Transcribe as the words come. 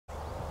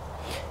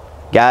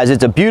Guys,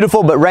 it's a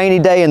beautiful but rainy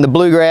day in the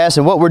bluegrass,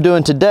 and what we're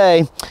doing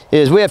today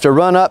is we have to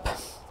run up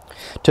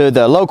to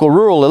the local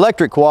rural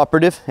electric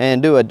cooperative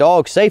and do a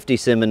dog safety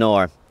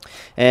seminar.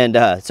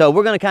 And so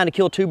we're going to kind of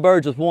kill two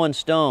birds with one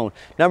stone.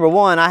 Number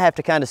one, I have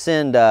to kind of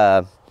send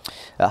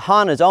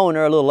Hannah's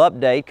owner a little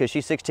update because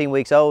she's 16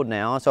 weeks old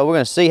now. So we're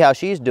going to see how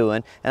she's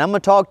doing, and I'm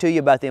going to talk to you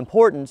about the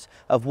importance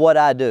of what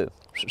I do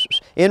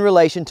in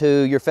relation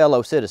to your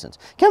fellow citizens.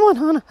 Come on,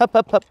 Hannah, up,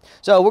 up, up.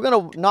 So we're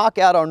going to knock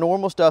out our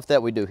normal stuff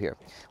that we do here.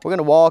 We're going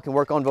to walk and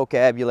work on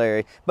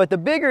vocabulary. But the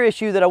bigger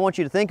issue that I want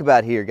you to think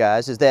about here,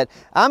 guys, is that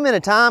I'm in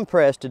a time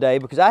press today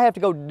because I have to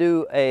go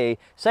do a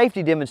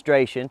safety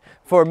demonstration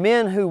for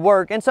men who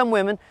work, and some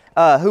women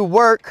who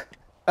work,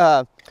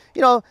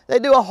 you know, they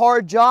do a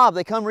hard job.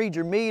 They come read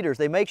your meters.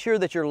 They make sure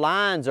that your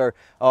lines are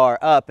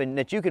up and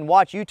that you can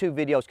watch YouTube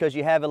videos because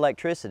you have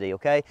electricity,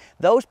 okay?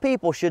 Those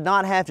people should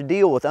not have to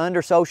deal with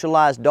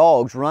under-socialized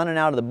dogs running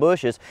out of the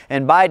bushes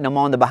and biting them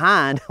on the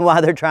behind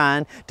while they're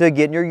trying to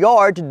get in your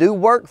yard to do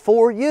work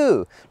for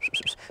you.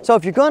 So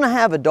if you're going to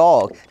have a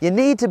dog, you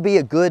need to be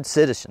a good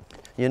citizen.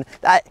 You know,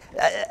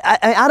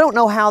 I don't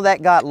know how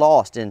that got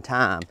lost in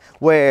time,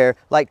 where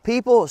like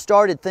people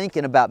started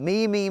thinking about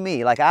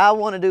me, like I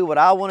want to do what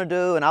I want to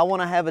do and I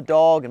want to have a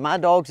dog and my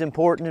dog's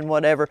important and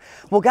whatever.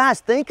 Well,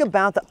 guys, think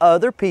about the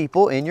other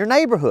people in your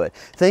neighborhood.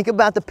 Think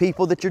about the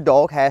people that your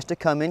dog has to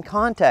come in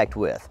contact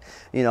with.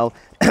 You know,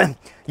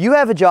 you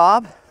have a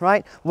job,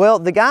 right? Well,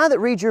 the guy that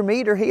reads your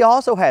meter, he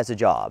also has a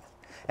job.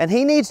 And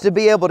he needs to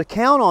be able to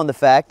count on the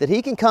fact that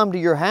he can come to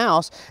your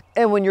house,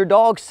 and when your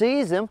dog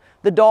sees him,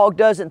 the dog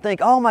doesn't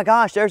think, oh my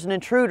gosh, there's an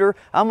intruder,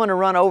 I'm going to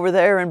run over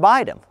there and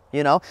bite him.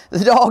 You know,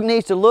 the dog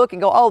needs to look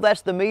and go, oh,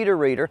 that's the meter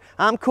reader.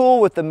 I'm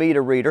cool with the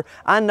meter reader.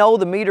 I know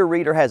the meter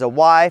reader has a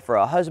wife or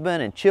a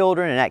husband and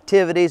children and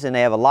activities, and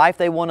they have a life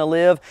they want to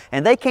live,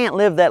 and they can't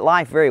live that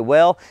life very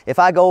well if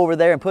I go over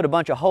there and put a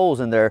bunch of holes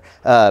in their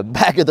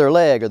back of their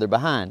leg or their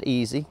behind.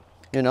 Easy,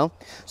 you know.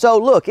 So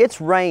look, it's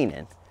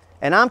raining.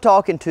 And I'm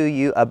talking to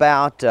you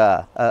about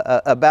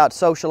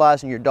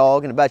socializing your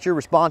dog and about your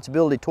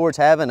responsibility towards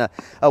having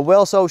a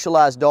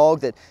well-socialized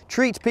dog that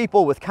treats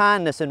people with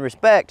kindness and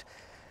respect.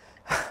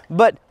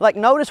 But like,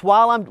 notice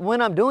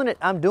when I'm doing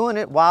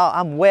it while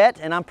I'm wet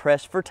and I'm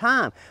pressed for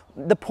time.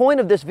 The point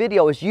of this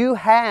video is you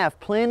have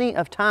plenty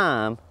of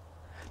time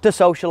to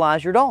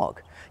socialize your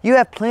dog. You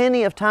have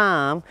plenty of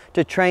time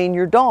to train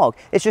your dog.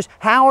 It's just,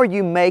 how are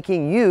you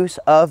making use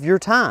of your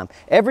time?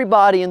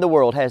 Everybody in the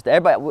world has,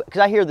 because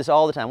I hear this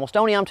all the time, well,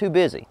 Stonnie, I'm too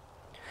busy.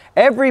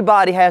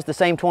 Everybody has the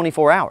same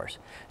 24 hours.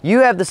 You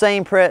have the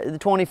same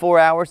 24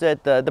 hours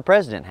that the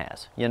president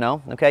has, you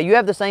know, okay? You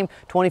have the same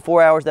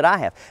 24 hours that I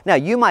have. Now,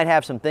 you might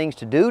have some things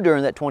to do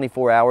during that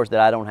 24 hours that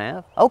I don't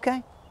have.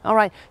 Okay. All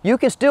right, you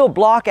can still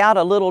block out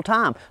a little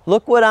time.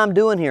 Look what I'm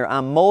doing here.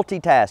 I'm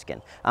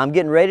multitasking. I'm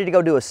getting ready to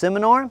go do a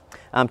seminar.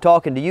 I'm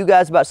talking to you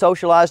guys about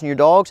socializing your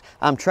dogs.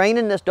 I'm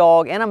training this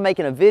dog, and I'm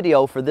making a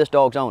video for this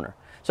dog's owner.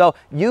 So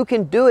you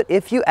can do it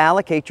if you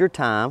allocate your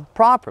time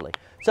properly.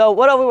 So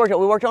what have we worked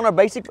on? We worked on our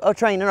basic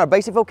training, our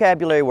basic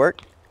vocabulary work.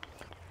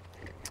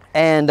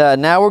 And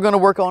now we're going to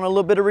work on a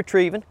little bit of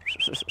retrieving.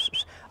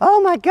 Oh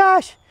my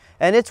gosh,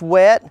 and it's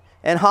wet,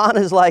 and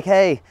Hannah's like,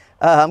 hey,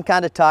 I'm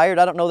kind of tired.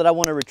 I don't know that I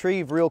want to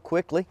retrieve real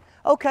quickly.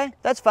 Okay,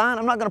 that's fine.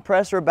 I'm not going to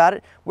press her about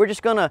it. We're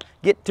just going to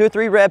get 2 or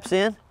 3 reps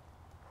in,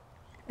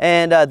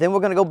 and then we're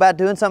going to go back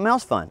doing something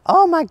else fun.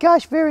 Oh my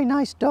gosh, very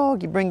nice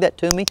dog. You bring that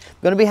to me.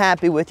 I'm going to be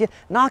happy with you.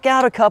 Knock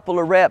out a couple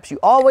of reps. You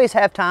always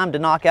have time to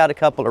knock out a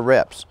couple of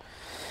reps.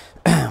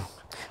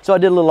 So I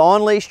did a little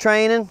on-leash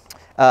training.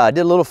 Did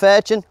a little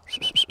fetching.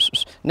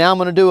 Now I'm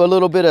going to do a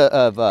little bit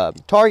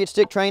of target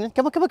stick training.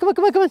 Come on, come on, come on,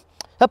 come on, come on.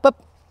 Up,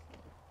 up.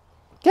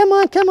 Come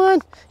on, come on.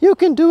 You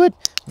can do it.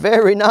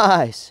 Very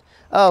nice.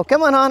 Oh,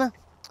 come on, Hannah.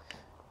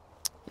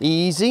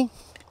 Easy.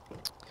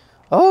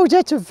 Oh,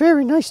 that's a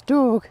very nice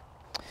dog.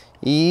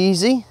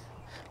 Easy.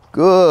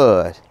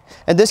 Good.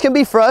 And this can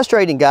be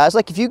frustrating, guys.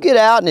 Like if you get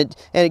out and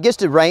it gets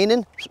to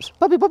raining,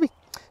 puppy, puppy.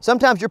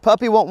 Sometimes your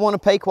puppy won't want to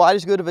pay quite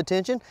as good of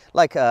attention.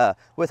 Like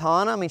with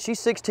Hannah, I mean, she's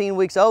 16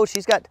 weeks old.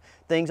 She's got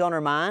things on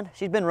her mind.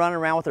 She's been running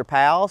around with her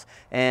pals,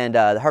 and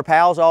her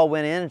pals all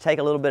went in and take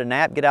a little bit of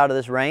nap, get out of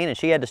this rain, and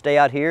she had to stay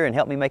out here and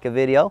help me make a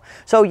video.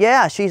 So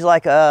yeah, she's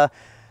like, I'm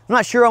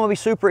not sure I'm gonna be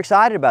super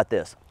excited about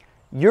this.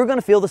 You're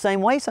gonna feel the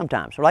same way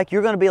sometimes. Like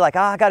you're gonna be like,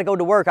 oh, I gotta go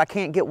to work, I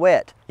can't get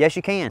wet. Yes,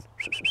 you can.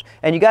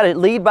 And you gotta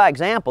lead by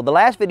example. The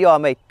last video I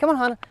made, come on,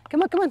 Hannah,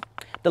 come on, come on.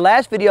 The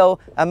last video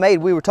I made,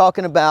 we were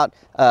talking about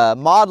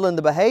modeling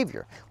the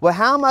behavior. Well,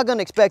 how am I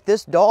gonna expect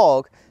this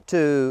dog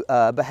to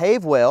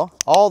behave well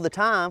all the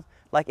time,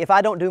 like if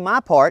I don't do my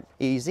part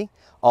easy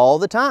all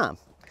the time?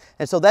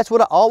 And so that's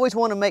what I always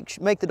want to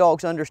make the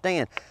dogs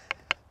understand.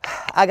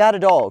 I got a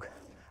dog.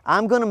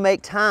 I'm going to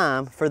make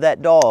time for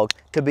that dog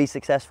to be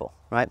successful,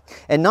 right?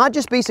 And not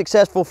just be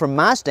successful from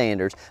my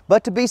standards,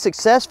 but to be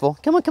successful,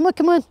 come on, come on,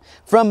 come on,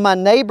 from my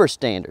neighbor's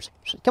standards.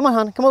 Come on,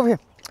 Hannah, come over here.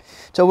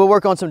 So we'll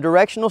work on some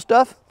directional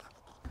stuff.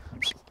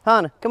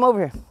 Hannah, come over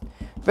here.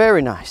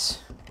 Very nice.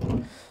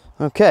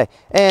 Okay,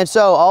 and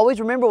so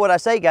always remember what I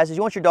say, guys, is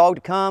you want your dog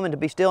to come and to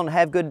be still and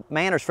have good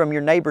manners from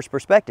your neighbor's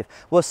perspective.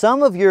 Well,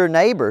 some of your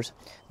neighbors,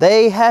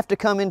 they have to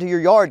come into your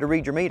yard to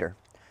read your meter.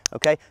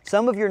 Okay,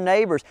 some of your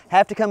neighbors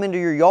have to come into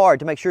your yard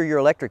to make sure your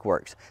electric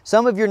works.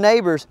 Some of your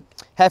neighbors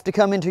have to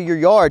come into your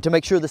yard to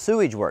make sure the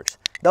sewage works.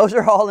 Those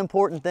are all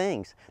important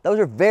things. Those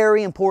are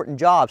very important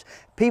jobs.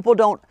 People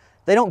don't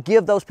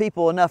give those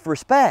people enough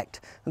respect.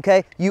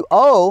 Okay, you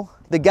owe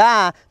the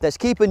guy that's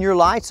keeping your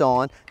lights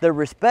on the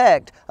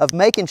respect of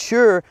making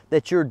sure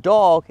that your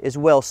dog is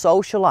well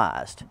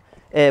socialized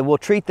and will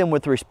treat them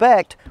with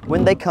respect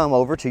when they come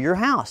over to your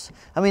house.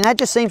 I mean, that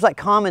just seems like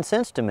common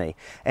sense to me.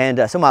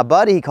 And so my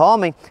buddy, he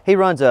called me, he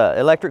runs an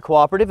electric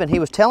cooperative, and he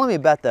was telling me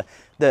about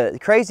the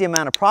crazy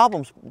amount of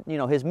problems, you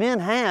know, his men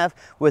have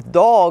with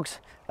dogs,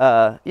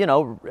 you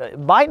know,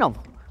 biting them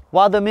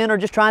while the men are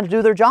just trying to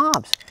do their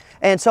jobs.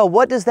 And so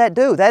what does that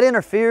do? That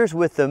interferes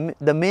with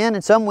the men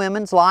and some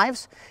women's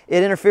lives.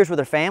 It interferes with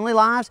their family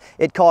lives.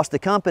 It costs the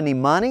company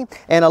money.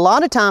 And a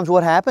lot of times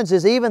what happens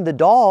is even the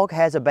dog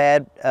has a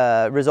bad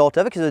result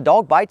of it, because the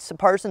dog bites a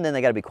person, then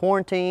they got to be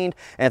quarantined.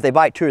 And if they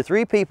bite 2 or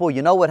 3 people,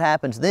 you know what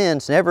happens then.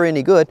 It's never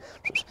any good.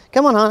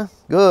 Come on, huh?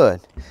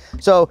 Good.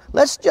 So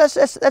let's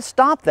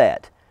stop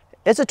that.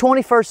 It's the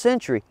 21st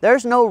century.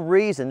 There's no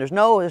reason, there's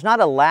not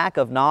a lack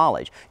of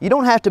knowledge. You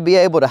don't have to be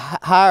able to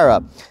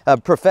hire a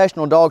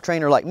professional dog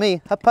trainer like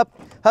me,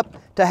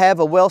 to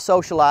have a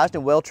well-socialized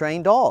and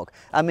well-trained dog.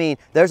 I mean,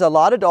 there's a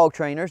lot of dog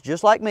trainers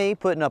just like me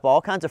putting up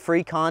all kinds of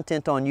free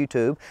content on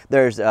YouTube.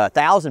 There's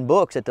 1,000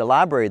 books at the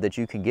library that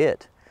you can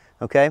get.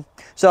 Okay,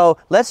 so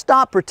let's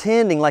stop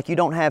pretending like you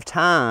don't have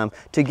time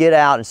to get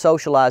out and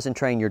socialize and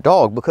train your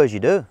dog, because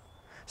you do.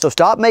 So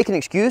stop making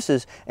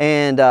excuses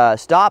and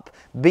stop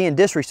being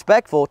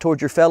disrespectful towards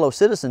your fellow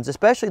citizens,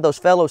 especially those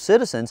fellow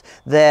citizens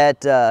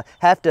that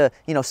have to,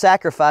 you know,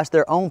 sacrifice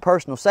their own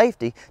personal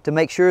safety to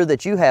make sure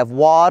that you have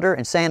water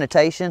and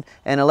sanitation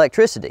and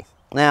electricity.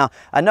 Now,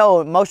 I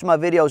know most of my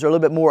videos are a little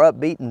bit more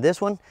upbeat than this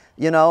one,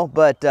 you know,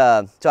 but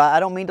so I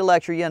don't mean to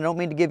lecture you, and I don't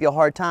mean to give you a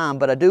hard time,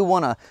 but I do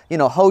want to, you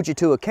know, hold you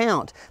to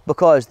account,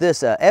 because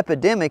this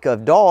epidemic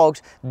of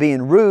dogs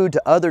being rude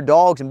to other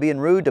dogs and being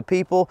rude to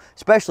people,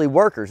 especially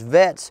workers,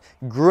 vets,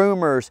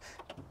 groomers,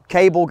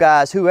 cable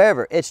guys,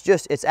 whoever,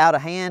 it's out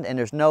of hand, and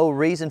there's no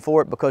reason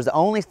for it, because the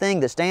only thing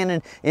that's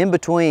standing in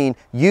between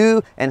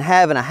you and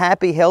having a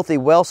happy, healthy,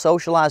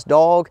 well-socialized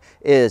dog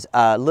is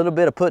a little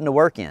bit of putting the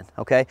work in,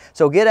 okay?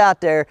 So get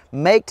out there,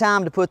 make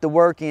time to put the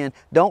work in,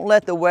 don't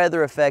let the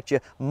weather affect you,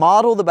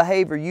 model the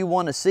behavior you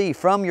want to see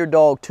from your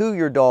dog to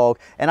your dog,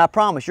 and I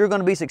promise you're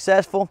going to be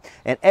successful,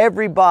 and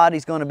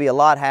everybody's going to be a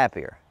lot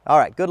happier. All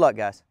right, good luck,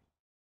 guys.